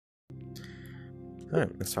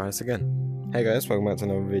Alright, let's try this again. Hey guys, welcome back to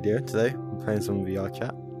another video. Today, I'm playing some VR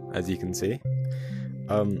chat, as you can see.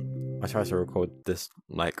 I tried to record this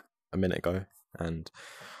like a minute ago, and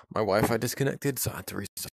my Wi-Fi disconnected, so I had to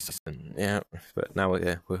restart it. Yeah, but now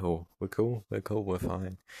we're cool, we're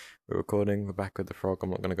fine. We're recording, we're back with the frog.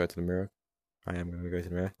 I'm not gonna go to the mirror. I am gonna go to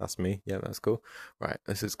the mirror. That's me. Yeah, that's cool. Right,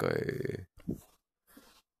 let's just go.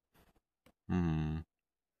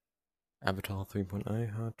 Avatar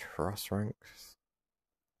 3.0, trust ranks.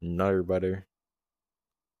 No butter.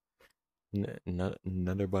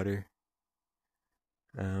 Nutter butter.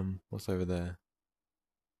 What's over there?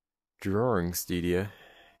 Drawing studio.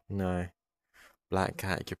 No. Black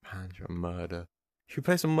Cat, Japan, murder. Should we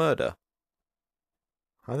play some murder?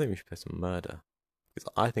 I think we should play some murder. Because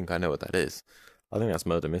I think I know what that is. I think that's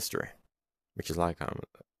murder mystery. Which is like, I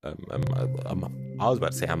was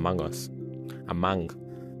about to say Among Us. Among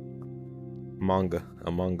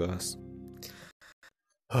Us.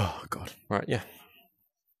 Oh god. Right, yeah.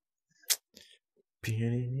 There's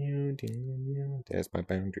my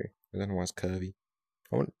boundary. I don't know why it's curvy.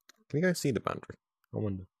 Can you guys see the boundary? I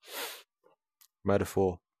wonder. Murder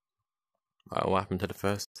 4. What happened to the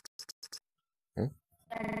first? Huh?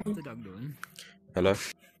 What's the dog doing? Hello?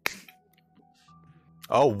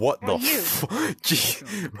 Oh, what the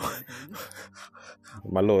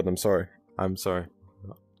My lord, I'm sorry.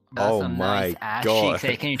 That's oh some my nice ass god. cheeks.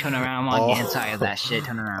 Hey, can you turn around on the inside of that shit?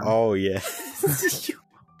 Turn around. Oh yeah.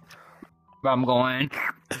 Where I'm going.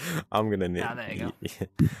 I'm gonna need. Ah, there you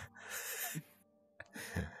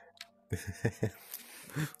go.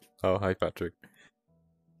 Oh, hi Patrick.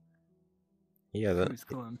 Yeah, that. Who's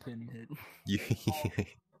calling Pinhead? You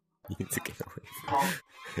need to get away.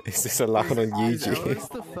 Is this allowed on YouTube? Is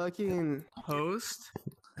the fucking host?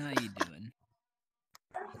 How you doing?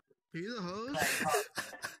 Are you the host?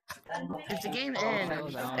 If the game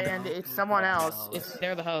ends and it's someone else,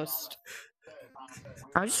 they're the host.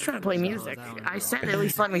 I was just trying to play music. I said at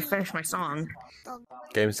least let me finish my song.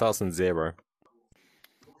 Game starts on 0.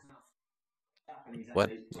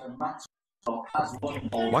 What?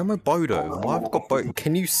 Why am I Bodo? Why have I got Bodo?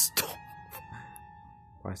 Can you stop?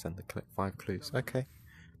 Why send the 5 clues? Okay.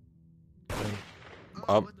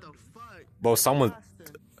 What the fuck? Well, someone.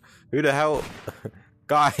 Who the hell?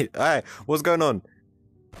 Guy, hey, what's going on?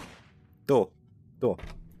 Door.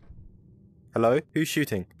 Hello? Who's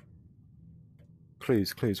shooting?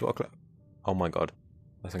 Clues. What a clue? Oh my god.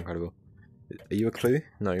 That's incredible. Are you a clue?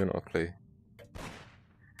 No, you're not a clue.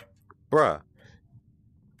 Bruh.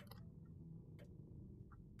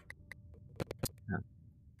 I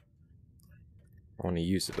want to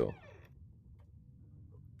use the door.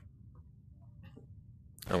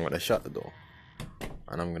 I'm gonna shut the door.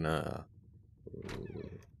 And I'm gonna...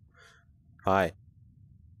 Hi.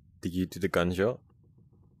 Did you do the gunshot?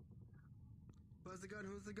 Who's the gun?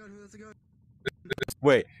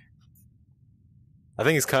 Wait. I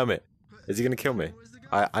think it's Kermit. Is he gonna kill me?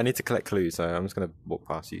 I need to collect clues, so I'm just gonna walk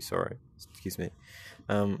past you, sorry. Excuse me.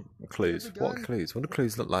 Clues. What clues? What do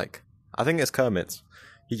clues look like? I think it's Kermit's.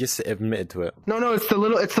 He just admitted to it. No, it's the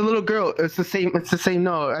little girl. It's the same.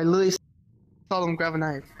 No, I literally saw them grab a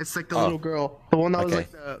knife. It's like the little girl. The one that was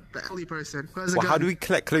like the elderly person. Well, how do we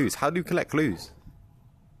collect clues?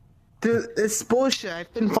 Dude, it's bullshit.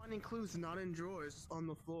 I've been finding clues not in drawers on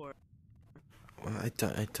the floor. Well, I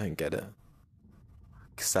don't get it.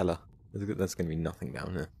 Cellar. There's gonna be nothing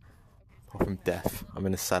down here. Apart from death. I'm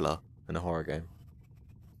in a cellar in a horror game.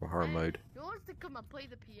 Or horror mode. Who wants to come and play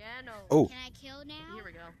the piano? Oh. Can I kill now? Here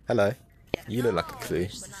we go. Hello. You look like a clue.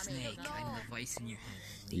 Snake, hiding the vice in your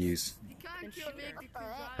head. Use. You can't kill me because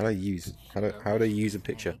How do I use? How do I use a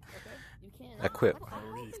picture? you can't. Equip. I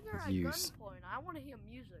don't think you're at Use. gunpoint. I want to hear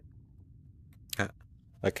music.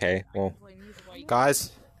 Okay. Well, Play music while you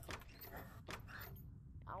guys.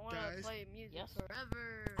 I want to play music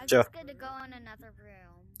forever. I'm Sure. just gonna go in another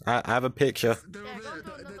room. I have a picture. They're over there.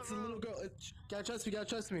 That's the little girl. Gotta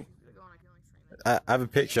trust me. I have a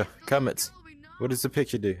picture. Kermit. What does the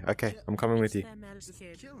picture do? Okay, I'm coming with you. Kill him.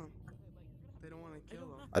 They don't want to kill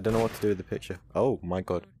him. I don't know what to do with the picture. Oh my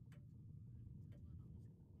god.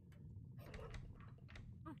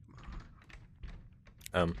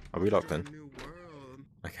 Are we locked in? New world.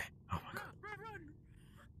 Okay. Oh my god.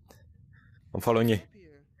 I'm following you.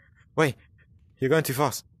 Wait, you're going too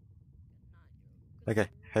fast. Okay.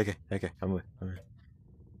 I'm with.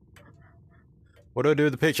 What do I do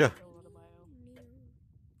with the picture?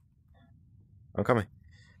 I'm coming.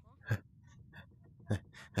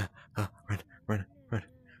 Run.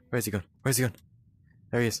 Where's he gone?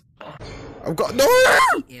 There he is. I've got no.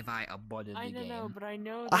 If I aborted the I don't game. know, but I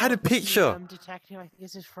know. I had a that the, picture. detective, I think,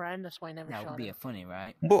 is his friend. That's why I never That shot would be him. funny,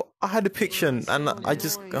 right? But I had a picture and I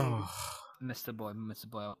just. annoying. Oh. Mr. Boy,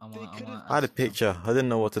 I had a picture. I didn't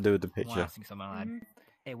know what to do with the I want picture. asking someone, lad.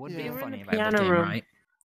 It would Yeah. be You were in funny the if I bought the piano game, room. right?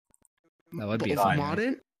 That would be Of funny. Right?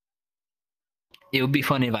 modern? It would be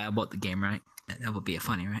funny if I bought the game, right? That would be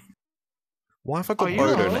funny, right? Why have I got Are you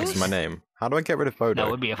Bodo a next to my host? name? How do I get rid of That Bodo?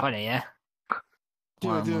 would be funny, yeah.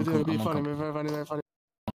 Do it, it'll be I'm funny, gonna very funny, very funny.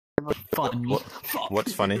 Funny. What?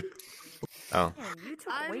 What's funny? Oh. Man, you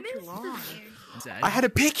took way too long. I had a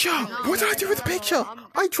picture! What did I do with the picture?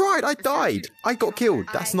 I tried, I died! I got killed.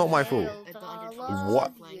 That's not my fault.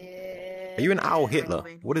 What? Are you an owl Hitler?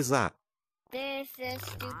 What is that? This is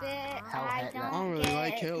stupid. I I don't really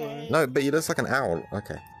like Killin. No, but he looks like an owl.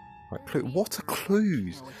 Okay. Right, clue. What are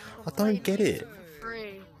clues? I don't get it.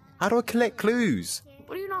 Free. How do I collect clues?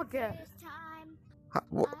 What do you not get?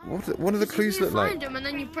 What do the clues look like? Find him and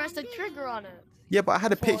then you press the trigger on it. Yeah, but I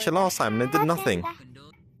had a picture last time and it did nothing.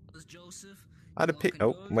 I had a pic.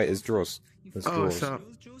 Oh, wait, it's drawers. There's Oh, drawers. so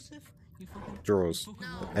Drawers.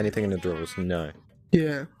 Anything in the drawers? No.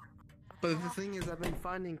 yeah. But the thing is, I've been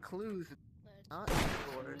finding clues. Not in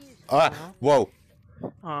drawers. Ah, whoa.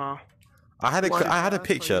 Aw. I had a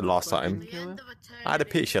picture last time. I had a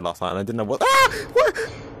picture last night and I didn't know what. Ah! What?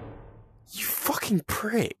 You fucking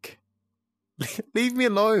prick. Leave me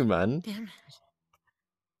alone, man. Damn it.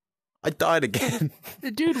 I died again. The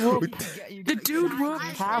dude walked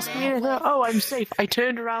past me and I thought, oh, I'm safe. I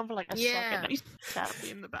turned around for like a second and he stabbed me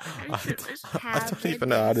in the back. I don't even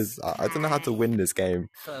know how to. I don't know how to win this game.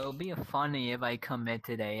 So it'll be funny if I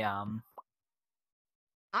committed a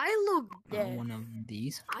I look dead. one of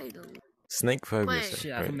these. I don't. Snake phobia. Wait.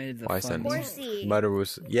 Shit, I committed the Why funny. sentence? Horsey. Murder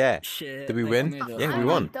was. Yeah. Shit. Did we I win? committed Yeah, the we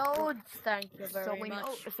won. Don't thank you very So we much.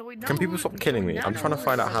 know. So we know. Can people who- stop killing me? we I'm know trying to who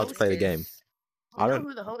find the out how to play the host game. is. I We know don't.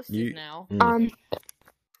 who the host You. is now.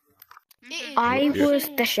 I Yeah. was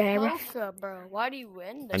the sheriff. Closer, bro. Why do you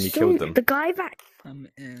win? And you So killed them. the guy that I'm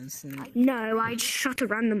innocent. no, I just shot a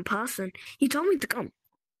random person. He told me to come.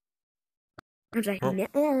 I was like, Huh?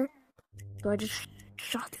 no. So I just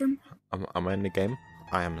shot him. Am I in the game?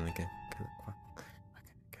 I am in the game.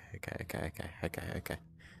 Okay.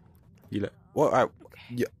 You look. What?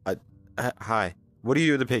 Hi. What do you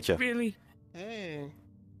do with the picture? Really? Hey.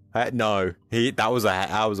 No. That was a.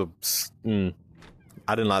 I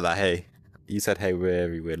didn't like that. Hey. You said hey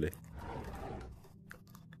very weirdly.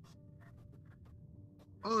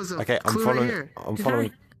 Oh, there's a Okay, I'm clue following. right here. I'm Did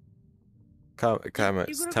following. You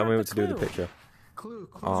Comments. would've Tell me got what the to do with the clue. picture. Clue.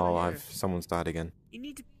 Clue's Oh, right here. someone's died again. You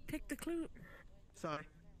need to pick the clue. Sorry.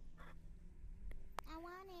 I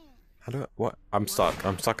want it. How do I, what? I'm stuck.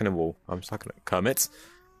 I'm stuck in a wall. I'm stuck in a Kermit.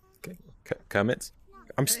 Okay. Kermit.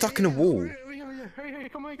 I'm stuck in a wall. Hurry,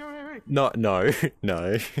 come on, hurry. No. Hurry.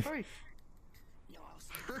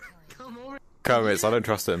 Come over. Kermit. I don't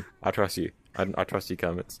trust him. I trust you. I trust you,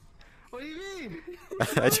 Kermit. What do you mean?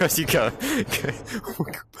 I trust you, Kermit.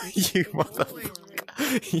 You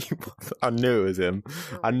motherfucker. I knew it was him.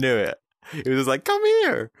 I knew it. He was just like, come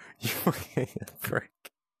here. You fucking prick.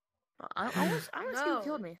 I was who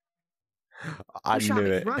killed me. I Who shot knew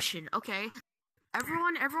me? it. Russian. Okay.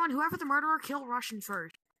 Everyone, whoever the murderer, kill Russian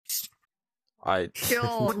first.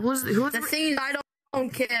 Kill. Who's The the thing is, I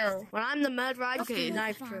don't kill. When I'm the murderer, I just Okay. do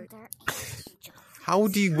knife trick. How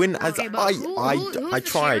do you win as Okay, but who's I the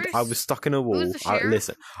tried. sheriff? I was stuck in a wall. Who's the sheriff?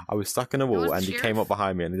 Listen, I was stuck in a wall Who's the and he came sheriff? up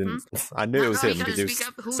behind me and I didn't. I knew it was him because he was Speak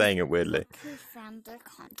up. Who- saying it weirdly. Who found their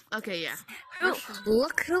contact? Okay, yeah.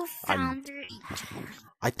 Look who found their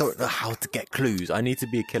I don't know how to get clues. I need to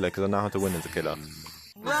be a killer because I know how to win as a killer.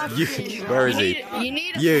 Russian. You, where is he? You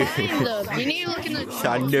need to You. find them. You need to look in the.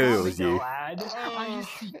 I knew it was you. Lad.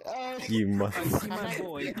 You must. My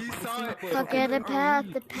boy. forget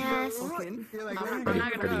about the past. Ready.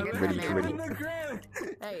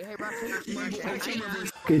 Hey, Russian.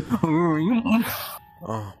 Oh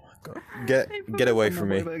my god! Get away from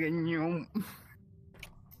me! Who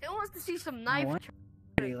wants to see some knife What? tricks?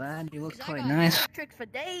 Hey, lad, you look I quite got nice. knife tricks for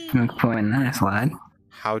days. You look quite nice, lad.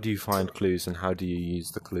 How do you find clues and how do you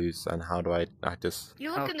use the clues and how do I just?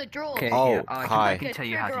 You look in the drawer. Okay, Oh, yeah, hi. I can tell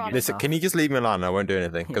you how to do Listen, stuff. can you just leave me alone? I won't do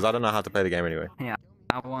anything because I don't know how to play the game anyway.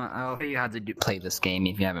 I'll tell you how to play this game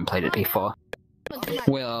if you haven't played it before.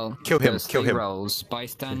 Well, Kill him, there's kill three him. roles.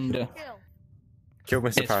 Bystander Kill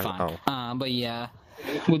Mr. is Parrot. fine. Oh. But yeah,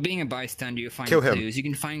 with being a bystander, you find Kill him. clues. You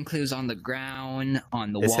can find clues on the ground,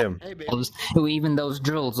 on the It's him. walls, even those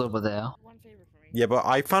drills over there. Yeah, but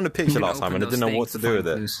I found a You picture can last time open and I those didn't know what things to do find with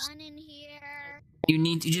it. clues. One in here. You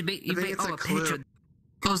need to just make I think it's a a clue. picture.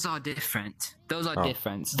 Those are different. Those are Oh.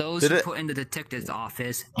 different. Those Did you it- put into the detective's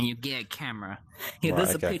office and you get a camera. Here, Right,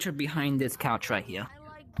 there's okay. a picture behind this couch right here.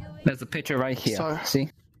 There's a picture right here. Sorry. See?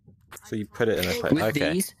 So you put it in a place. With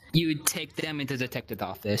Okay. these, you would take them into the detective's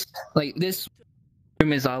office. Like, this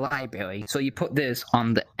room is our library, so you put this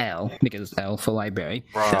on the L, because L for library.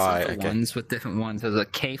 There's Right, other okay. ones with different ones. There's a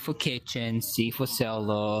K for kitchen, C for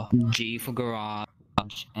cellar, G for garage,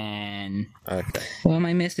 and... Okay. What am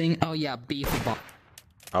I missing? Oh yeah, B for bar.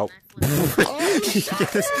 Oh.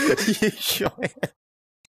 You shot it.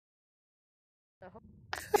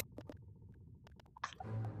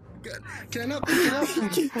 Can I not pick it up?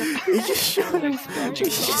 You just shot him. You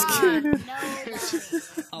just killed him.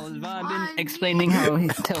 I was vibing, explaining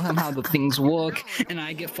tell him how the things work, and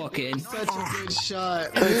I get fucking... Such a good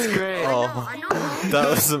shot. That's great. Oh, that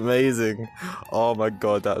was amazing. Oh my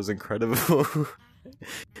god, that was incredible.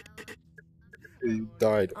 He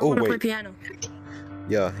died. I Oh want to play wait. piano.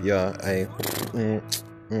 Yeah. I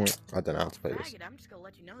don't know how to play this. I'm just gonna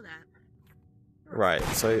let you know that. Right.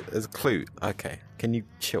 So there's a clue. Okay. Can you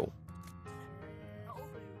chill?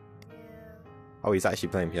 Oh, he's actually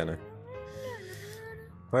playing piano.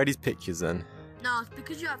 Where are these pictures then? No, it's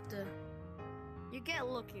because you have to. You get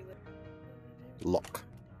lucky with. Lock.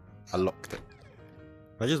 I locked it.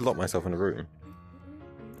 I just locked myself in a room.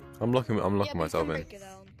 I'm locking myself in.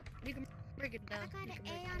 You can break it down. You can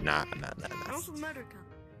break it Nah. down. Also, murder count.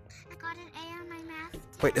 I got an A on my math.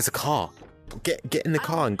 Wait, there's a car. Get in the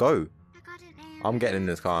car and go. I got an A. I'm getting in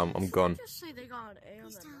this car. I'm gone. Just say they got an A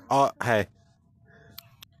on that. Oh, hey.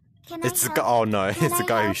 Can It's the I guy. help- Oh no, can it's the I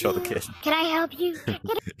guy who help shot the you? kid. Can I help you? Can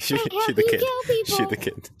Shoot I help the you kid. kill people? Shoot the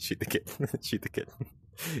kid. Shoot the kid. Shoot the kid.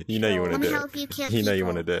 You know you want to Let me do help you it. kill You know you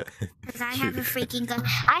people. want to do it. Because I Shoot have a the- freaking gun.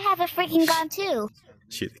 I have a freaking gun too.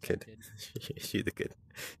 Shoot the kid. Shoot the kid.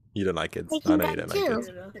 You don't like kids. I Freaking know you gun don't like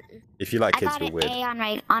too. kids. If you like I kids, got you're an weird.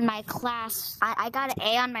 A on my class. I got an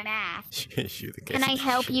A on my math. Shoot the kid. Can I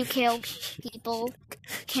help you kill people?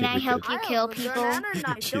 Can I help you kill people?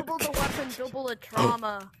 Shoot Double the the weapon, double the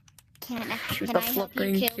trauma. Can I the help you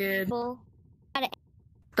flipping kill kid. people?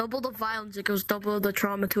 Double the violence equals double the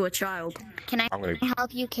trauma to a child. Can I I'm gonna.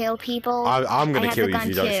 help you kill people? I'm I gonna have kill the you if gun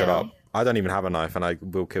you don't shut too. up. I don't even have a knife, and I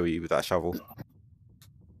will kill you with that shovel.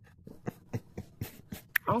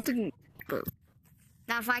 I don't think.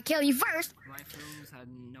 Now if I kill you first. Rifles had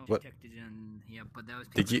no What? detectives in here, but that was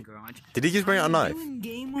Did people you- in the garage. Did he just bring out a knife?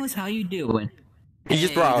 Gamers, how you doing? He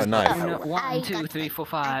just brought out a knife. I 1, 2, got 3, 4,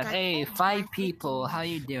 5. Hey, 5 people. How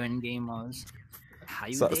you doing, gamers? How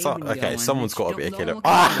you doing? Okay, someone's got to be a Don't killer. look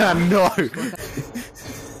Ah, no!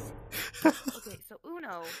 Okay, so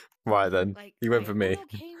Uno. Right then, Like, he went for me. Uno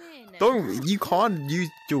came in. Don't, you can't use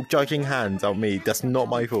your judging hands on me. That's not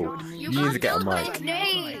my fault. You need to get a mic.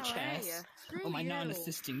 Oh, my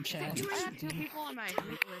non-assisting chat. I have 2 people on my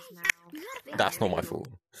list now. That's not my fault.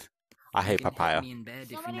 I hate You can hit papaya. me in bed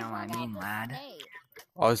if you know what I mean, lad.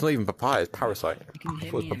 Oh, it's not even papaya, it's parasite. You can I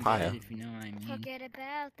hit thought it me was in papaya. bed if you know what I mean. Forget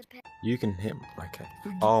about the pet. You can hit me. Okay.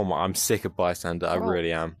 Oh my, I'm sick of bystander. I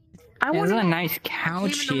really am. I There's want a nice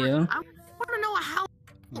couch here. I want to know how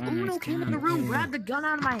What a Uno nice came in the room, couch. grabbed the gun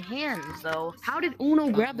out of my hands, though. How did Uno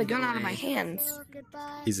grab the gun out of my hands?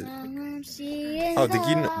 He's a... Oh,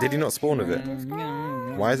 did he not spawn with it?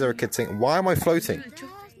 Why is there a kid singing? Why am I floating?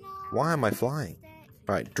 Why am I flying?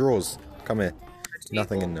 Right, drawers. Come here.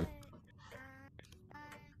 Nothing in them.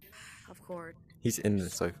 Of course. He's in the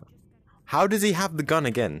sofa. How does he have the gun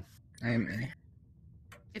again?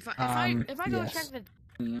 If I go yes. check the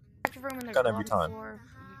room in the Gun every glove time. floor,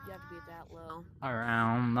 you have to be that low.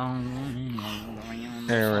 Around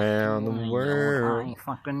Around the world. I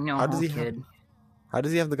fucking know, How does he kid. How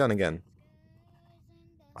does he have the gun again?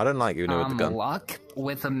 I don't like Uno with the gun. Luck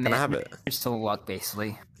with a Can I have it? Still luck,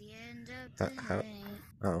 basically. How?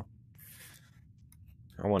 Oh.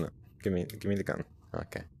 I want it. Give me the gun.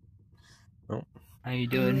 Okay. Oh. How you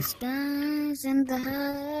doing? Stars in the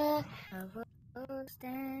heart of a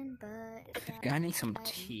stand by I need some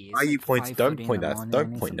tea. Why are you pointing? Don't point that. I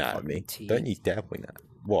Don't need point some that at fucking me. tea. Don't you dare point that.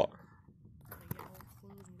 What?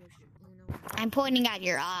 I'm pointing at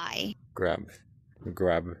your eye. Grab.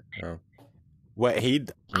 Oh. Wait,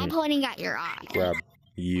 he'd I'm pointing at your eye. grab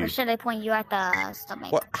you. Or should I point you at the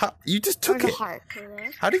stomach? What? How? You just Or took the it. heart?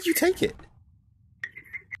 How did you take it?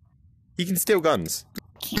 You can steal guns.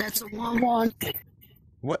 That's a one.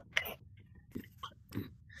 What?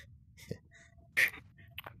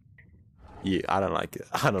 Yeah, I don't like it.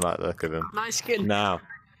 I don't like the look of him. Nice skin. Now,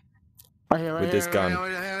 with this gun. No.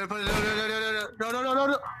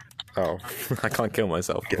 Oh, I can't kill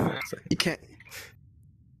myself. You can't.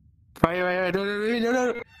 Right.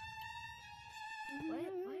 No.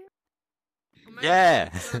 Yeah.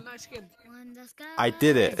 Nice kid. I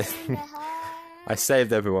did it. I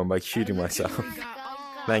saved everyone by shooting myself.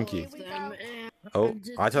 Thank you. Oh,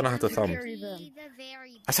 I don't know how to thumb.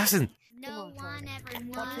 Assassin! No one ever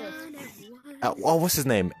won. Oh, what's his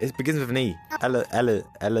name? It begins with an E.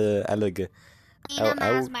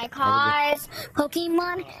 As my cause,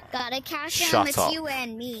 Pokemon, gotta catch them, Shut it's up. you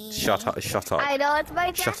and me. Shut up, shut up. I know it's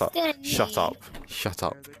my Shut up, destiny. shut up, shut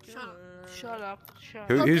up. Shut up.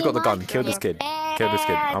 Who's got the gun? Kill this kid. Kill this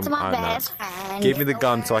kid. It's I'm my out now. best friend. Give me the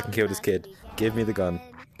gun so I can kill this kid. Give me the gun.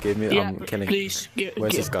 Give me. I'm killing. Please.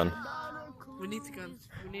 Where's this gun? We need the gun.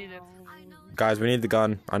 We need it. Guys, we need the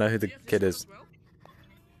gun. I know who the kid is.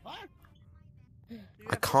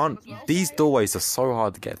 I can't. These doorways are so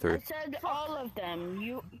hard to get through. I said all of them.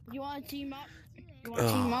 You want to team up? You want to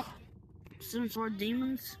team up? Some sort of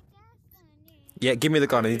demons? Yeah, give me the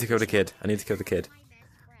gun. I need to kill the kid. I need to kill the kid.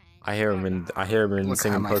 I hear him in Look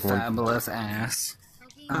singing at my Pokemon. fabulous ass.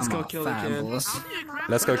 Let's I'm go a kill the kid. fabulous.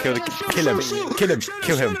 Let's go kill the kid. Kill him. Kill him.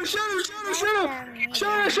 Kill him.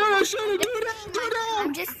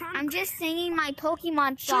 I'm just singing my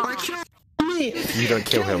Pokemon song. You don't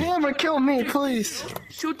kill him. him or kill me, please.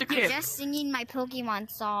 Shoot the I'm kid. just singing my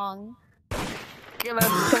Pokemon song. Kill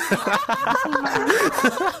him.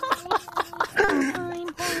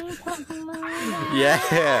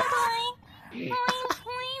 Yeah.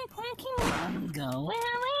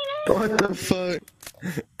 What the fuck?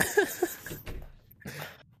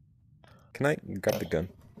 Can I grab the gun?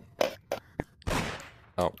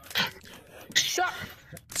 Oh.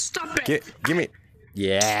 Stop it. Give me.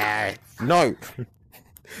 Yeah. No.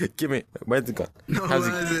 Give me. Where's the gun? How's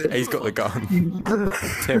he? He's got the gun.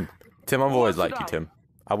 Tim. Tim, I've always liked you, Tim.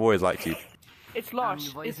 I've always liked you. It's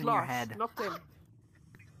lost. voice It's in your lost. head. Not him.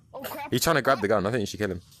 Oh crap. He's trying to grab the gun. I think you should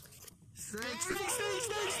kill him.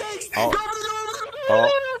 Oh.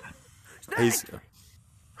 Oh. He's.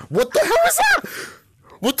 What the hell is that?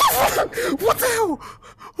 What the fuck? What the hell?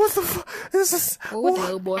 What the fuck? This is. What the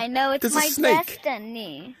hell, boy? I know it's There's a my snake.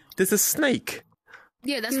 destiny. There's a snake.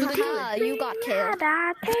 Yeah, that's what they do. You got killed.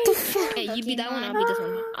 Hey, you beat that one, I'll beat this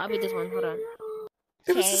one. I'll beat this one, hold on.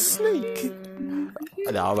 It was a snake.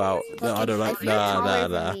 No, I'm out. No, I don't like.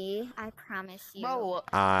 Nah. I promise you. Bro,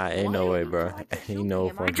 Ain't no way, bro. Ain't no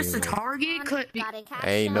am I just a fucking way. target? Could be. Gotta catch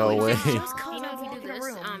Ain't them. no way. You know, if you do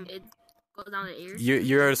this, it goes down the ears.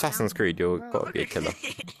 You're Assassin's Creed. You're gotta be a killer.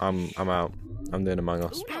 I'm out. I'm doing Among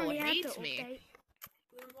Us. No one hates me.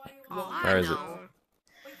 Where is it?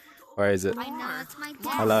 Where is it? I know it's my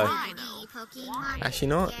destiny. Hello. Pokemon. Actually,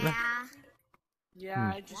 not. No.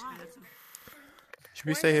 Yeah, I just. Should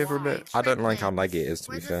we stay here for a bit? I don't like how laggy it is, to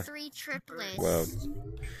We're be the fair. 3 triplets. Well,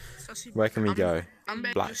 where can we go? I'm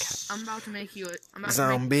Black about to make you. I'm about So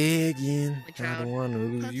to I'm make begging. I don't wanna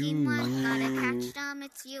lose Pokemon, gotta you. catch them,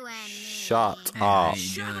 it's you and me. Shut Hey, up. how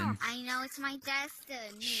you doing? I know it's my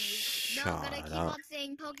destiny. Shut No, I'm gonna keep up. on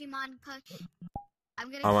saying Pokemon. I'm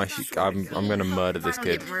gonna. I'm keep actually. on I'm gonna murder this If I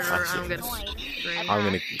kid. don't get murdered, I'm Actually, gonna.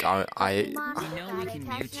 I'm gonna. I. You know we can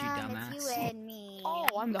mute you, dumbass. You and me. Oh,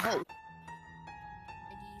 I'm the host.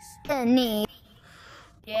 Destiny.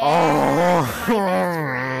 Oh.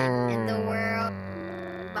 In the world,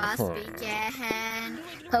 must begin.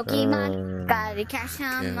 Pokemon, gotta catch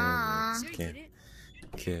them all.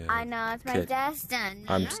 Kill. I know it's my Kid. destiny.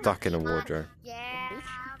 I'm stuck in a wardrobe. Yeah.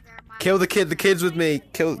 they're my Kill the kid. The kid's with me.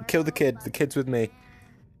 Kill the kid. The kid's with me.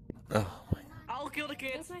 Oh my. I'll kill the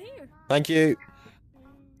kid. Thank you.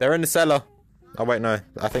 They're in the cellar. Oh wait, no.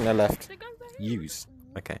 I think they left. Use.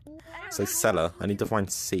 Okay. So cellar. I need to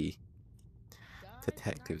find C.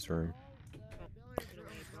 Detective's room.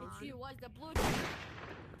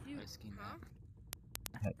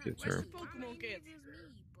 Detective's room.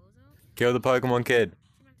 Kill the Pokemon kid.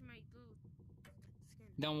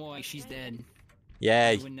 Don't worry, she's dead.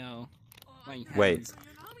 Yay. You would know. Wait.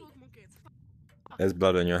 There's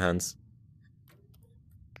blood on your hands.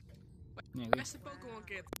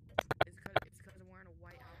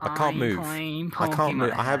 I can't move. I can't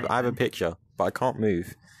move. I have a picture, but I can't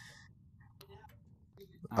move.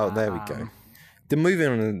 Oh, there we go. The moving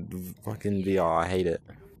on the fucking VR, I hate it.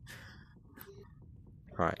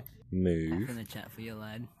 Right, move. In the chat for you,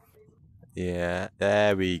 lad. Yeah,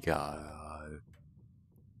 there we go.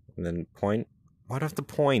 And then point. Why do I have to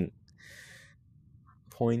point?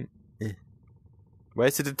 Point.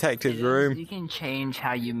 Where's the detective's room? You can change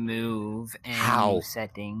how you move and How? new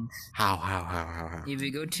settings. How? If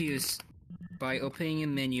you go to by opening a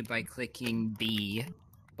menu by clicking B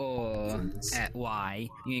or at Y,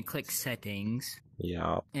 you can click settings.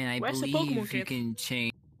 Yeah. And I Where's the believe Pokemon you kid? can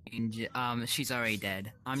change. She's already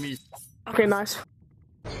dead. I'm just. Okay, nice.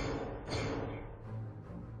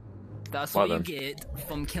 That's Well what you then. get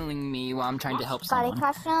from killing me while I'm trying to help Gotta someone.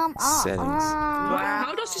 catch them. Settings. Wow.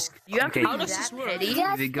 How does this? You have Okay. to How be does this that work? petty?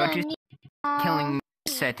 If you go to killing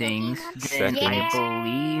settings, then I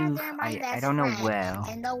believe I don't know well.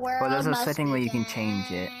 But there's a setting where you can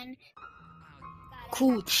change it.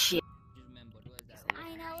 Cool shit.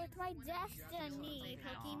 I know it's my destiny.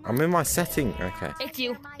 Pokemon. I'm in my setting. Okay. It's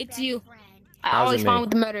you. It's you. I How's always it spawn me?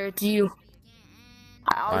 with the murder. It's you.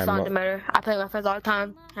 I always I'm spawn not- with the murder. I play with my friends all the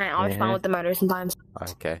time, and I always spawn with the murder sometimes.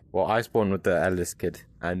 Okay. Well, I spawned with the eldest kid,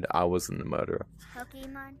 and I wasn't the murderer.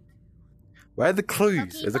 Pokemon. Where are the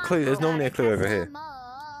clues? There's a clue. There's normally a clue over here.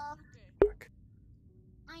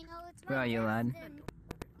 Where are you, lad?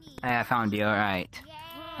 I found you. Alright.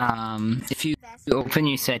 If you open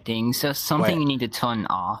your settings, there's something Wait. you need to turn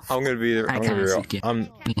off. I'm gonna be. I I'm gonna can't be real. skip.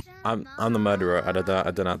 I'm the murderer. I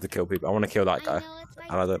don't have to kill people. I want to kill that guy,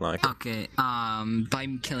 and I don't like. Okay. By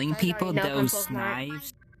killing people, No, those Pokemon.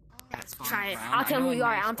 knives. Try it. I'll tell him who you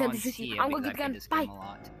are. I'll tell him to shoot you. I'm gonna get the gun.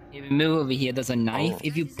 Bye. If you move over here, there's a knife. Oh.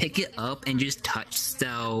 If you pick it up and just touch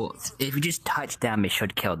if you just touch them, it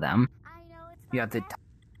should kill them. You have to.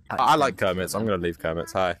 I like Kermit's. I'm gonna leave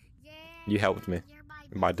Kermit's. Hi. You helped me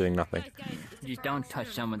by doing nothing. Just don't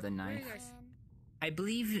touch them with a knife. I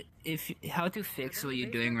believe how to fix what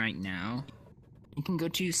you're doing right now. You can go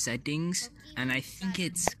to settings, and I think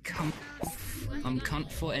it's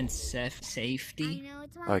comfort and safety.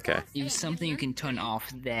 Okay. There's something you can turn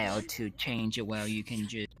off there to change it. Where you can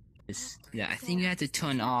just yeah. I think you have to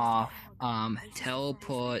turn off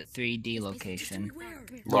teleport 3D location.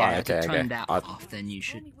 Right. Yeah, Okay. to turn Okay. that off, then you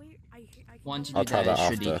should. Once you I'll do try that,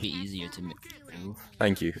 that it should after. be easier to move.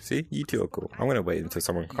 Thank you. See, you two are cool. I'm gonna wait until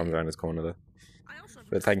someone comes around this corner though.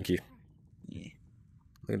 But thank you. Yeah.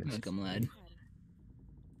 Look at this. Welcome, lad.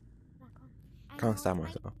 Can't stand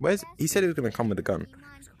myself. Where's? He said he was gonna come with a gun.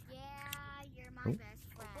 Oh.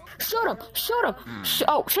 Shoot him! Shoot him! Shoot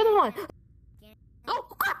the one! Oh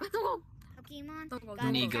crap! Don't go.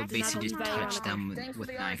 You need to go basically just touch them with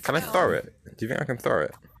knife. Can I throw it? Do you think I can throw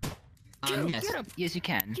it? Yes, you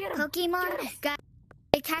can. Pokemon. Gotta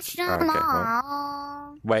catch them Okay, well.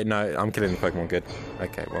 all. Wait, no, I'm killing the Pokemon good.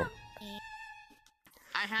 Okay, well.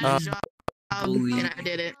 I had a job, and I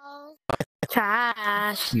did it.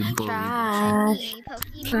 Trash. You bully. Trash.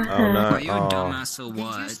 Oh no. Are you a Oh, dumbass or Did you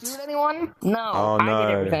what? steal anyone? No. oh I did no.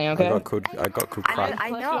 everything, I okay? got called. I got called crap. I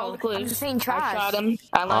know. I'm just saying trash. I shot him.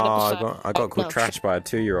 I Oh, lined up the I got called no, trash by a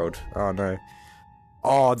 2-year-old. Oh no.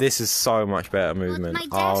 Oh, this is so much better movement. My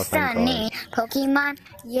Oh, thank destiny. God. Pokemon. I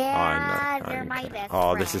Yeah, know, you're I my know. best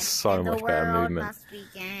Oh, friend. this is so and the much better world movement. must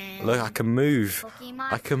begin. Look, I can move.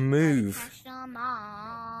 Pokemon, I can move. catch them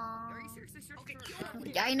all.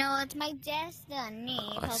 I know it's my destiny.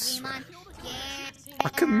 I swear. Pokemon. Yeah, I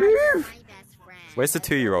can move. you're my best friend. Where's the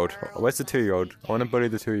 2-year-old? Where's the 2-year-old? I want to bully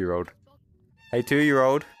the 2-year-old. Hey,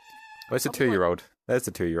 2-year-old. Where's the 2-year-old? There's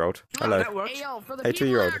the 2-year-old. Hello. That works. Hey, yo, for the Hey, people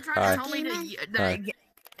 2-year-old. that are trying Hi. to tell me Hi.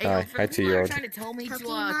 hey, yo, Hi. for Hey, the people that are 2-year-old. trying to tell me to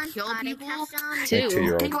Pokemon, kill gotta people, catch them. Hey,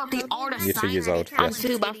 2-year-old. think about the artist. You're 2 years old. I'm Yes.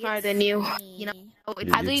 2, but I'm smarter than you. You know, You're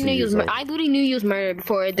I literally 2 knew you years was old. I literally knew you was murdered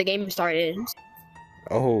before the game started.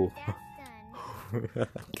 Oh. Destiny.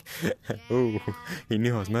 Oh. He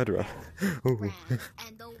knew I was murderer. Oh. And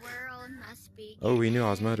the world must begin. Oh, he knew I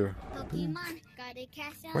was murderer. Pokemon, gotta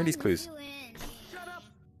catch them. Where are these clues? to win.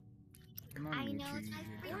 I know it's my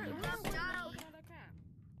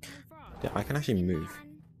Yeah, I can actually move.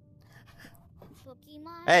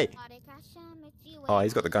 Pokemon, Hey! gotta catch them if you Oh, win.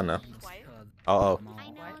 he's got the gun now. Oh,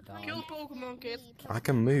 I know it's my Kill Pokemon, kid. I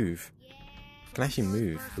can move. I can actually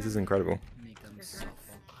move. This is incredible.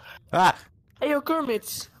 Ah! Hey, yo,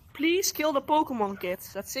 Kermit. Please kill the Pokemon kid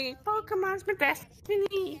that's singing Pokemon's my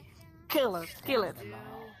destiny. Kill it. Kill it.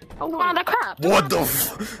 Oh, Oh, the crap! What the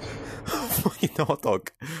fucking hot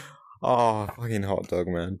dog. Oh, fucking hot dog,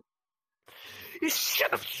 man. You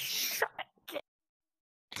should have.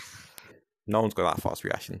 No one's got that fast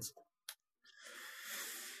reactions.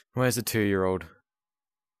 Where's the 2-year-old?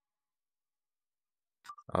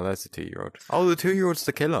 Oh, there's the 2-year-old. Oh, the 2-year-old's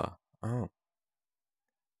the killer. Oh.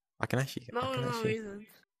 I can actually... I No, can no, actually... he isn't.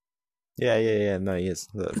 Yeah, no, he is.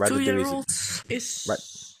 The The Ratatouille's- 2-year-old is. Right.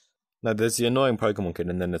 No, there's the annoying Pokemon kid,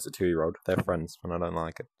 and then there's the 2-year-old. They're friends, and I don't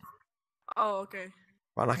like it. Oh, okay.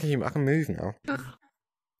 Well, I can move now. I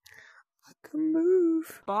can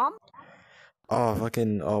move. Bomb? Oh,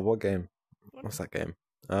 fucking... Oh, what game? What's that game?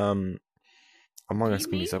 Among Us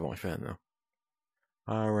can be so much better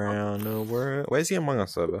now. Around the world... Where's the Among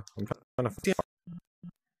Us server? I'm trying to...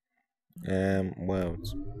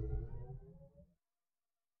 Worlds.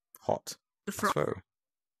 Hot. The frog? So,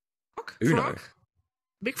 Frog? Uno.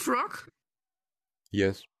 Big frog?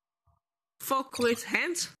 Yes. Frog with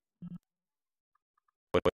hand?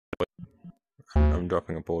 I'm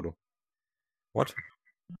dropping a portal. What?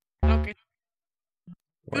 Okay.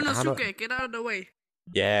 Wait, how do I- Unosuke, get out of the way.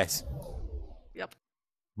 Yes. Yep.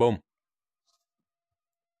 Boom.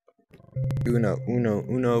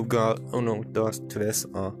 Uno, God, uno, dos, tres,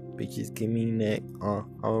 bitches give me neck,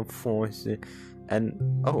 I'm forcing, and,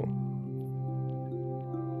 oh.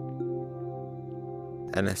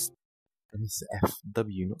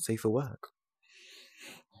 NSFW, not safe for work.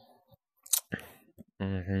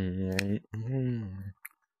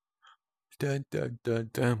 Dun, dun, dun,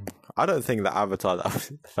 dun. I don't think that avatar,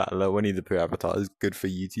 that little Winnie the Pooh avatar, is good for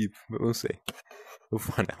YouTube, but we'll see. We'll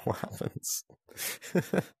find out what happens.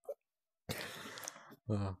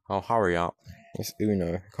 Oh, hurry up. It's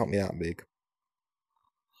Uno. It can't be that big.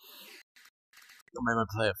 I made my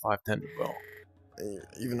play at 5'10", well,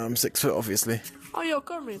 even though I'm 6 foot, obviously. Oh, yo,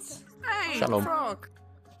 Kermit. Hey, Shalom. frog.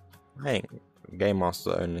 Hey, Game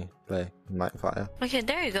Master only. Play Nightfire. Okay,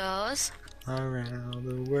 there he goes. Around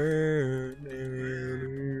the world.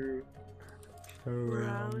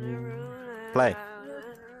 Around the world. Play.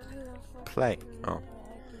 Play. Oh.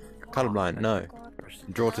 Colorblind, no.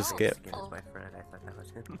 Draw to skip.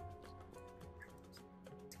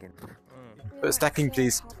 Put stacking,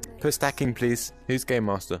 please. Put stacking, please. Who's Game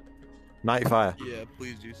Master? Nightfire. Yeah,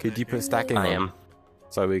 please do. Could you put stacking I on? am.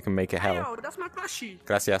 So we can make a Hey, hell. yo, that's my plushie.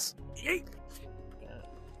 Gracias. Yay.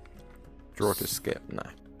 Draw to skip, no.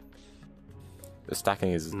 The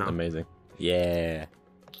stacking is No. amazing. Yeah.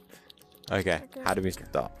 Okay, how do we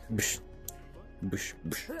start? Bush. Bush,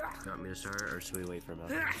 bush. You want me to start, or should we wait for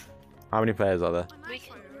about? How many players are there? We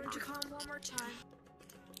can.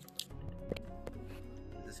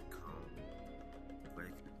 This calm.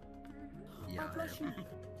 Quick. Yeah. I am.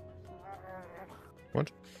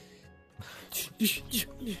 What?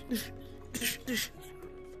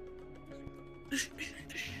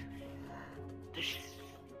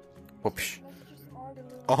 Whoops.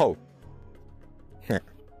 Oh! Hey,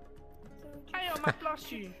 yo, my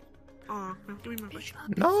plushie. Oh, give me my plushie.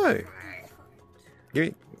 No!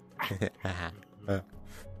 Give me.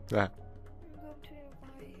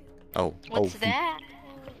 Oh. What's that?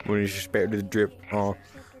 When you suspect the drip. Oh.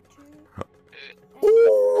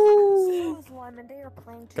 Ooh!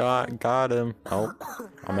 Got him. Oh.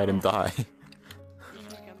 I made him die.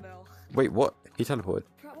 Wait, what? He teleported.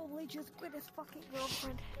 Probably just quit his fucking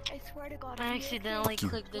girlfriend. I swear to God. I accidentally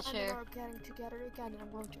clicked the chair. Getting together again.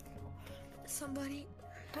 I'm going to kill somebody.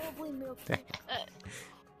 Probably milk.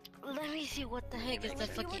 Let me see what the heck is the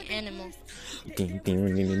fucking animal. Ding, ding,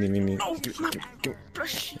 ding, ding, ding, ding, ding.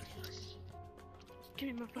 Plushie.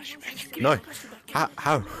 Give me my plushie back. No.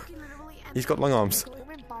 How? He's got long arms.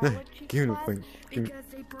 Give me the thing. Give me. Because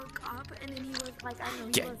they broke up and then he was like, I know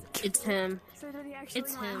he Yeah. was. It's him. So then he actually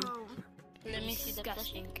It's went him. home. Let me see the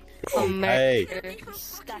plushie. Hey,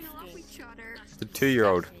 Each other. the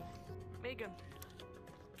 2-year-old. Megan.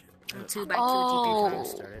 Two back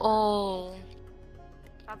Oh, oh.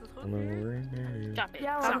 Gaat het goed? Drop it.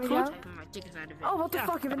 Ja, Drop hoor, it. ja. Take my chickens out of it. Oh, what the Ja.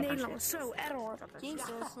 fuck, in Nederland. Zo, error. Jesus.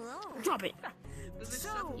 Drop it. Dat is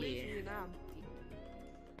net een beetje je naam.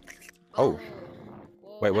 Oh.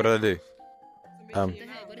 Wait, what did I do? What is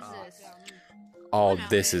this? Oh,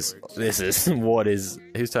 this is what is?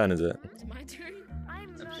 Whose turn is it? It's my turn?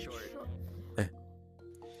 I'm not sure.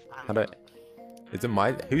 How do? Is it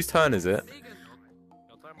my? Whose turn is it?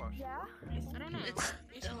 Ja? I don't know.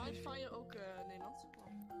 Is Nightfire ook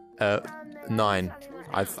Nederlands? 9.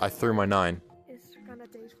 I threw my 9. Is kinda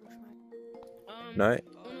deze volgens mij. No.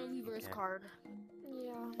 Reverse card.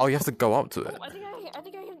 Ja. Oh, you have to go up to it. I think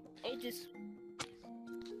I can. It just.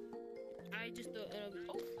 I just.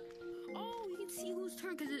 Oh, you can see whose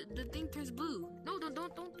turn because the thing turns blue. No, don't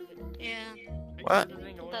do it. Yeah. What?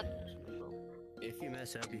 That. If you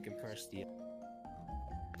mess up, you can press the.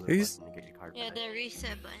 blue Who's- button to get your card Yeah, back. the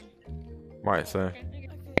reset button. Right. So, Okay,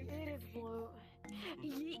 it is blue.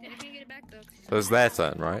 You can't get it back though. so it's their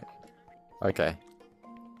turn, right? Okay.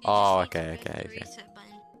 Oh, You just okay, need to press okay, the okay. reset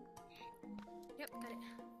button. Yep, got it.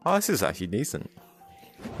 Oh, this is actually decent.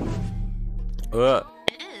 It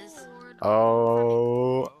is.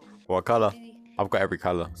 Oh. What color? I've got every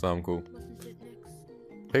color, so I'm cool. Mustn't sit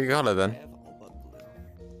next. Pick a color then.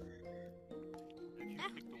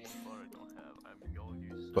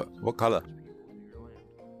 But what color?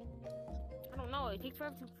 I don't know. It takes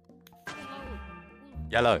forever to.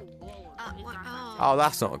 Yellow. What? Oh. Oh,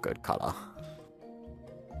 that's not a good color.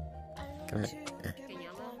 Can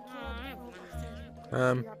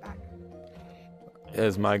I,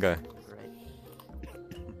 here's my go.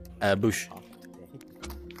 Bush.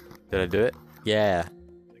 Did I do it? Yeah.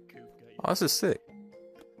 Oh, this is sick.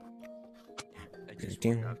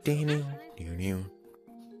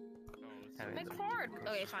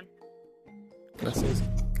 okay, it's fine.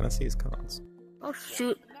 Can I see his cards? Oh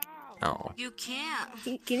shoot. Oh. You can't.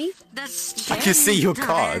 Can you? That's I can see your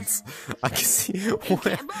cards. I can see. What?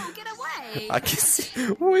 Bro, get away. I can see.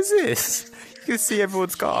 What is this? You can see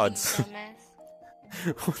everyone's cards.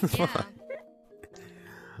 What the fuck?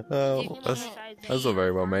 Oh, that's not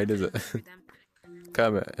very well made, is it?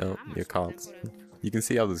 Kermit, your cards. You can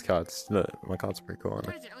see others' cards. Look, my cards are pretty cool, aren't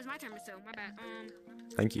they? It was my turn, so my bad.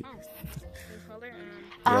 Thank you.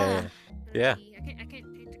 Color, Yeah. I can't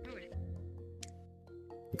take the color.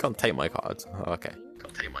 You can't take my cards. Oh, okay.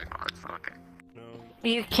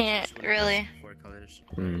 You can't really. 4 colors.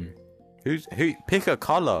 Who? Pick a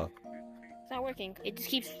color. It's not working. It just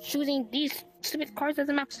keeps choosing these stupid cards as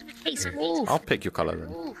a map. Face move. I'll pick your color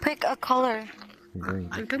then. Pick a color. Green.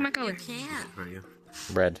 Pick my color. Can't.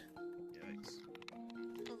 Red.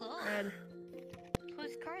 Red.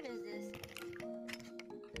 Whose card is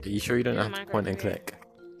this? Are you sure you don't Yeah, have my to point and card's click?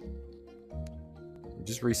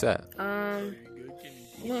 Just reset.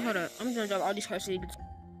 Well, hold up. I'm just gonna drop all these cards so you can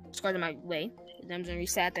discard them my way. Then I'm gonna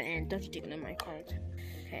reset at the end. Don't you take them my cards?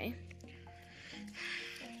 Okay.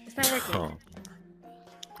 It's not working. Oh.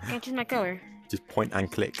 I can't choose my color. Just point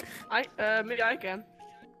and click. Maybe I can.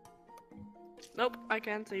 Nope, I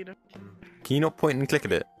can't either. Can you not point and click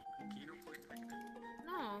at it?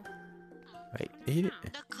 No. Wait. The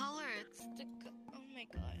color. Oh my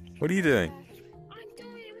god. What are you doing? I'm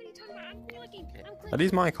doing it. What are you talking about? I'm clicking. Are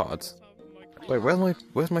these my cards? Wait,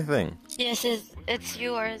 where's my thing? Yes, it's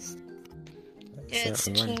yours. Yeah, it's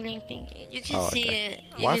Certain one. Chin-Ling-Ping. You can see it.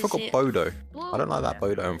 You Why can have I got see it. Bodo? I don't like that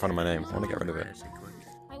Bodo in front of my name. I want to get rid of it.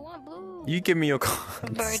 I want blue. You give me your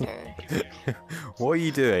cards. Birder. What are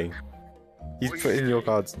you doing? He's putting your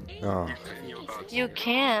cards. Oh, You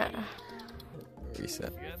can't.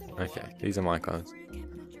 reset. Okay, these are my cards.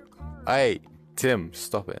 Hey, Tim,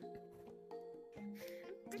 stop it.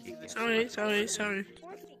 Sorry.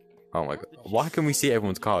 Oh my god. Why can we see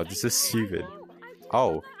everyone's cards? This is stupid.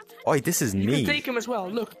 Oh. Oh, this is You me. can take him as well.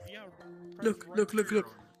 Look. You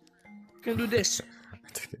can do this.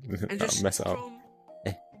 And just mess it up. throw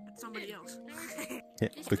him at somebody else.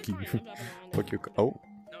 Look you. Look your. Oh.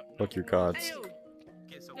 Look your cards.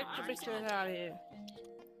 Get your picture out of here.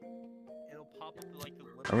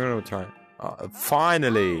 I'm gonna try.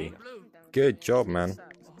 Finally. Good job, man.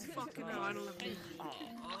 Fucking hell, I don't have blue.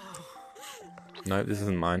 No, this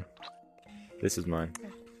isn't mine. This is mine.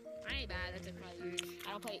 I ain't bad. That's just probably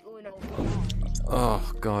I don't play Uno.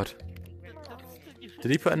 Oh god.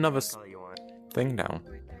 Did he put another thing down?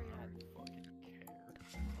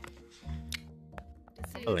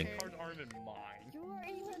 Killin. You are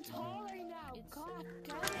even taller now. God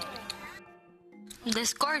damn.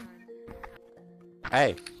 Discord.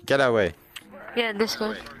 Hey, get away. Yeah,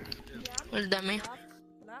 Discord. Well, dummy.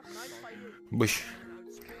 Bush.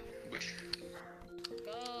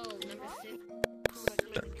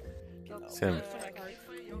 Sim.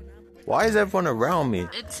 Why is everyone around me?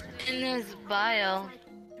 It's in his bio.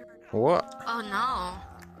 What? Oh no.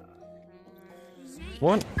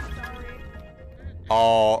 What?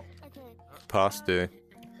 Oh. Past due.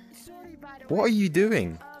 What are you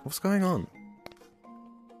doing? What's going on?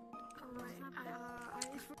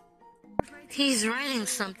 He's writing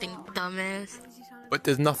something, dumbass. But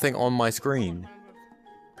there's nothing on my screen.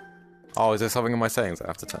 Oh, is there something in my settings I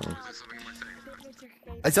have to turn on?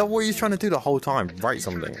 Is that what you're trying to do the whole time? Write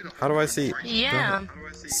something. How do I see? Yeah.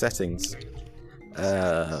 Settings.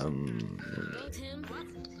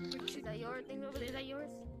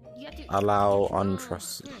 Allow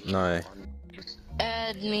untrust. No.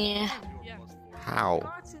 Add me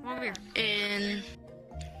How? in.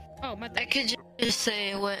 Oh, my I could just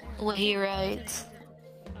say what he writes.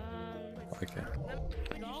 Okay.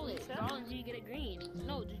 Draw it until you get a green.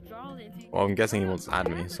 No, just draw it until you Well, I'm guessing he wants to add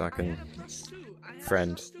me so I can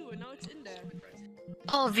friend.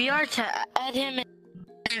 Oh, VR chat. Add him in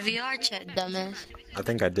VR chat, dumbass. I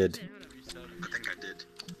think I did.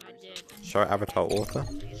 Show avatar author?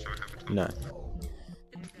 No.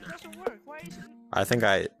 I think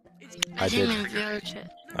I Add him did. in VR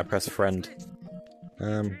chat. I pressed friend.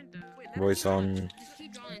 Voice on.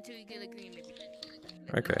 keep drawing until you get a green.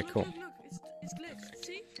 Okay, cool. Look, it's glitched.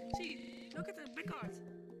 See? Look at the big cards.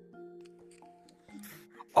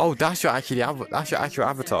 Oh, that's your actual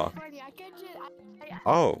avatar.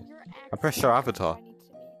 Oh, I pressed show avatar.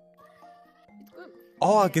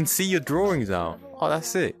 Oh, I can see your drawings now. Oh,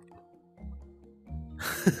 that's it.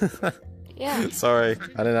 Yeah. Sorry,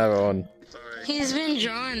 I didn't have it on. He's been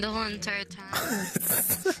drawing the whole entire time.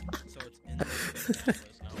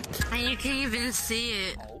 And you can't even see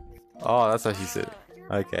it. Oh, that's actually sick.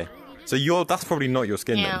 Okay, so that's probably not your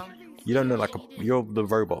skin Yeah. You don't look like a. You're the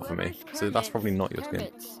robot for me, so that's probably not your skin.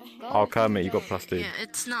 Oh, Kermit, you got +2. Yeah,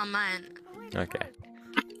 it's not mine. Okay.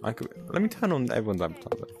 Let me turn on everyone's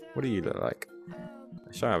avatar. Though. What do you look like?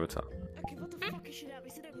 Show avatar.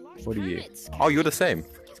 What are you? Oh, you're the same.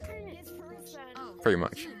 Pretty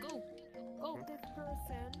much.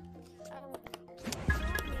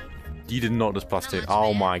 You did not just +2.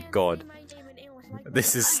 Oh my god.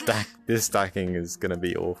 This stacking is gonna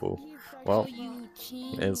be awful. Well,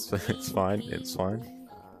 it's fine. It's fine.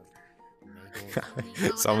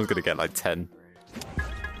 Someone's gonna get like 10.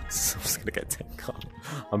 Someone's gonna get 10. God.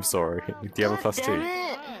 I'm sorry. Do you have a +2?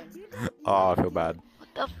 Oh, I feel bad.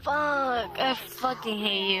 What the fuck? I fucking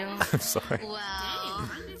hate you. I'm sorry. Wow.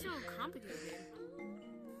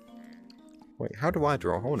 Wait, how do I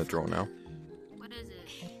draw? I want to draw now. What is it?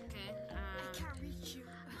 Okay.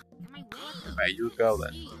 Are you a girl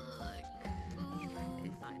then?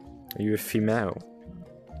 Are you a female?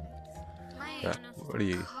 Yeah. What are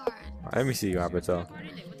you? Let me see your avatar.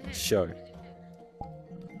 Show.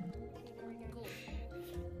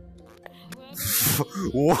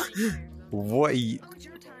 What? What?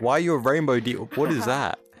 Why are you a rainbow deal? What is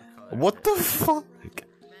that? What the fuck?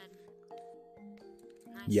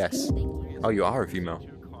 Yes. Oh, you are a female.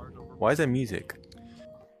 Why is there music?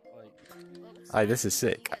 Hey, this is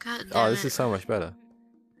sick. Oh, this is so much better.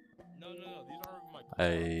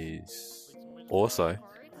 Also.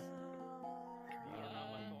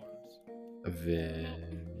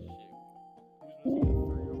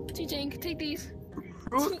 TJ, take these.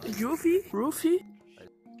 Roofy?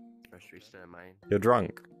 You're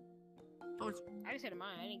drunk. Oh, I just had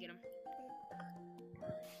mine. I didn't get them.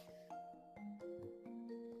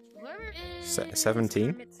 Whoever is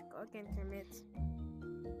 17? Kermit. Go again, Kermit.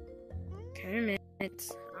 Kermit.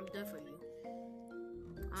 I'm done for you.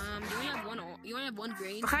 You only have one. You only have one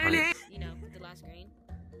grain. You know, the last grain.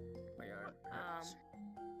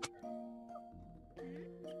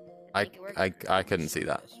 I couldn't see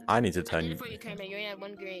that. I need to turn you For you, Kermit. You only have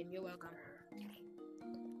one grain. You're welcome.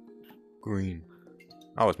 green.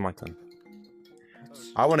 Oh, it's my turn.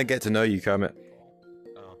 I want to get to know you, Kermit.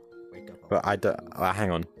 But I don't.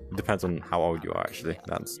 Hang on. It depends on how old you are, actually.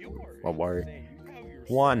 That's a worry.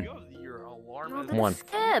 1. 1.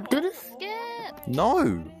 Skip. Do the skip.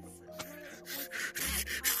 No.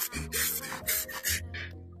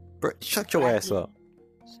 Bro, shut your ass up,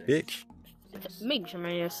 bitch. Make sure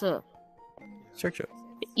my ass up. Shut your.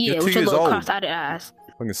 Yeah, You're 2 with your years little old. cross-eyed ass.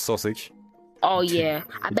 Fucking sausage. Oh yeah,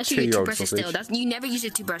 I bet you your 2-year-old toothbrush is sausage. stale. That's you never use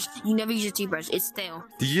your toothbrush. You never use your toothbrush. It's stale.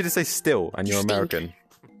 Did you just say still and you're Stink. American?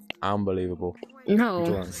 Unbelievable. No,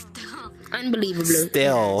 Drunk. unbelievable.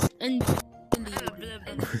 Still. Unbelievable.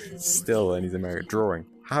 Still, and he's American. Drawing.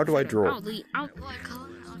 How do I draw?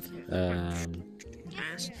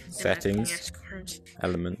 Settings.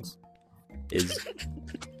 Elements. Is.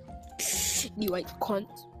 You like cunt.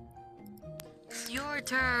 Your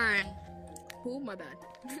turn. Oh my bad.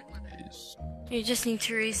 You just need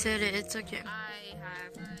to reset it. It's okay.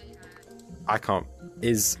 I can't.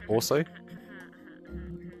 Is also.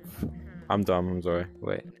 I'm dumb. I'm sorry.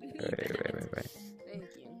 Wait. Thank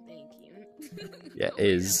you. Yeah,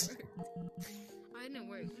 is. I didn't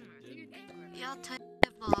work. Y'all type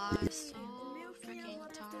are so freaking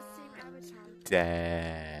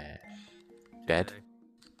Dead. Dead.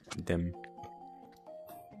 Dim.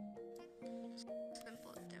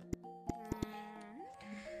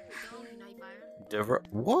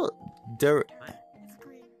 What?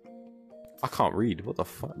 I can't read. What the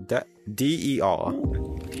fuck? D-E-R.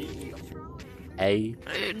 A.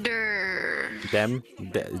 Dem.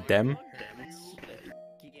 Dem.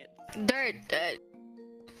 Dirt.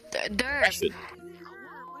 Depression.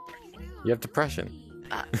 You have depression.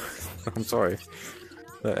 I'm sorry.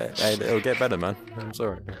 It'll get better, man. I'm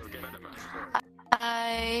sorry.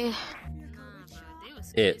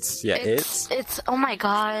 It's. Oh my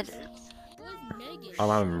god. I'm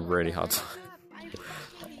having a really hard time.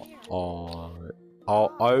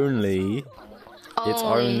 Only. It's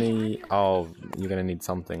only. Oh, you're gonna need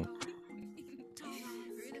something.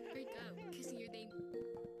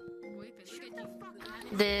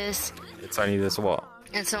 This. It's only this what?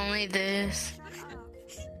 It's only this.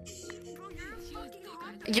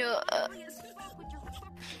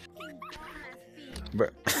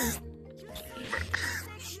 But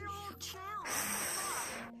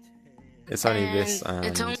it's only this and.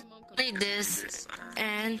 It's only this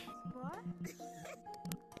and.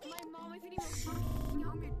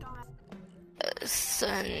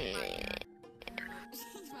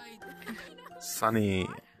 Sunny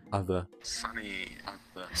other.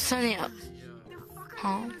 Sunny up.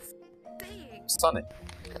 Huh? Sunny.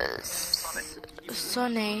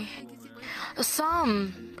 Sunny.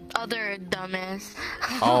 Some other dumbass.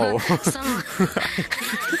 Oh. Some.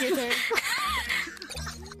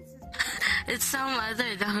 It's some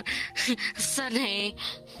other dumb. Sunny.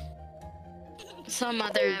 Some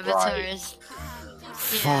other avatars.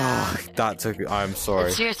 Yeah. Fuck, that took. I'm sorry.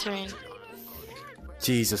 It's your turn.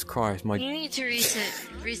 Jesus Christ, my. You need to reset.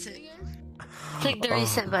 Click the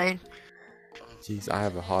reset button. Jeez, I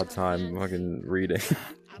have a hard time fucking reading.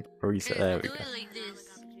 Reset, there we go. Do it like this.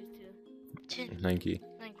 Thank you.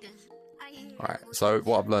 Like this. Alright, so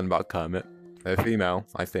what I've learned about Kermit, they're female,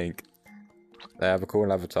 I think. They have a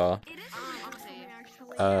cool avatar.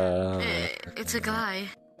 It's a guy.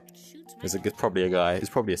 It's probably a guy. It's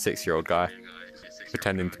probably a 6-year-old guy.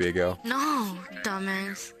 Pretending to be a girl. No,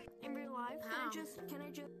 dumbass.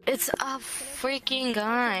 It's a freaking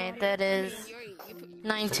guy that is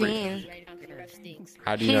 19.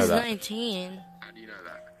 How do you know that? He's 19.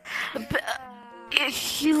 But,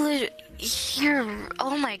 you're,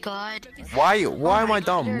 oh my god. Why am I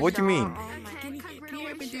dumb? What do you mean?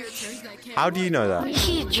 How do you know that?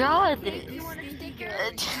 He draw this.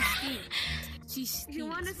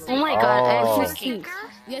 Oh my god, I'm freaking.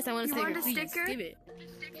 Yes, I want a sticker. Please, give it.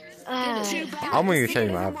 I'm gonna show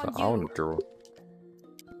you my avatar. I want to draw.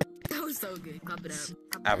 That was so good. Clap it up.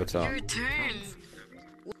 Avatar. Your turn.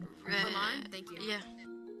 Thank you. Yeah.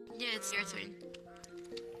 Yeah, it's your turn.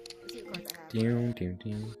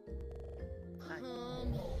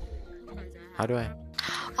 How do I?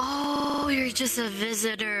 Oh, you're just a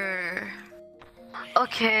visitor.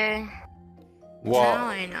 Okay. What? Now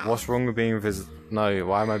I know. What's wrong with being a visitor? No,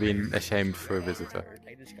 why am I being ashamed for a visitor?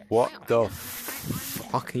 What the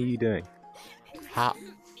fuck are you doing? How?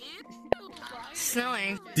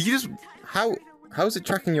 Snowing. Did you just? How is it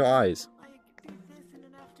tracking your eyes?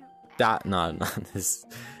 That no, this.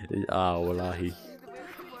 Wallahi.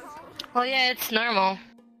 Well, yeah, it's normal.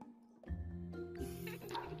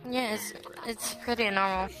 Yeah, it's pretty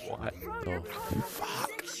normal. What the fuck?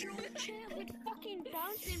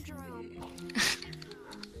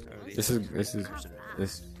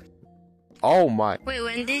 This. Oh my. Wait,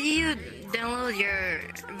 when did you download your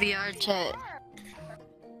VR chat?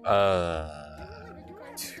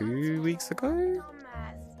 2 weeks ago?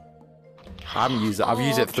 I haven't used it. I've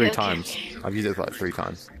used it three times. I've used it like 3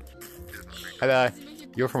 times. Hello.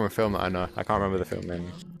 You're from a film that I know. I can't remember the film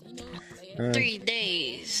name. 3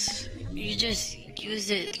 days. You just use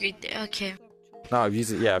it 3 days. Okay. No, I've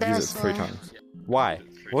used it. Yeah, I've used it 3 times. Why?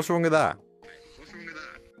 What's wrong with that?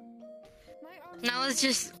 No, I was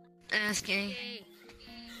just asking.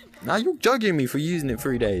 Now you're judging me for using it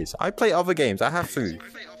 3 days. I play other games. I have to.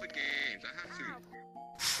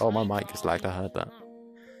 Oh, my mic is lagged. I heard that.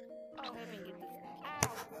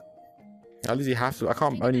 I literally have to. I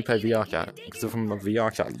can't only play VR chat because if I'm a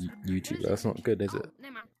VR chat YouTuber, that's not good, is it?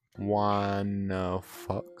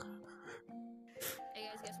 Fuck.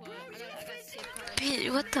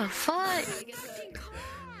 What the fuck?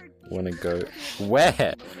 Wanna go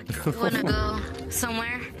where? Wanna go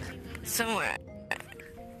somewhere? Somewhere.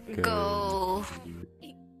 Go.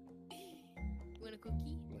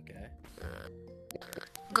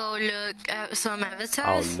 Go look at some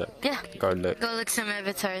avatars. Oh, look. Yeah. Go look. Go look some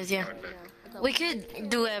avatars. Yeah. We could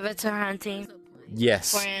do avatar hunting.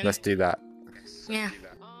 Yes. Let's do that. Yeah.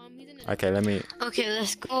 Okay. Let me. Okay.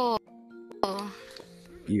 Let's go.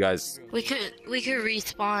 You guys. We could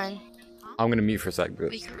respawn. I'm gonna mute for a sec.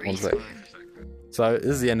 But one sec. So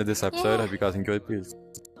this is the end of this episode. I hope you guys enjoyed. Please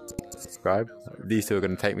subscribe. These two are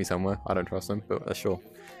gonna take me somewhere. I don't trust them, but sure.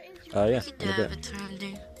 Yeah. in a bit.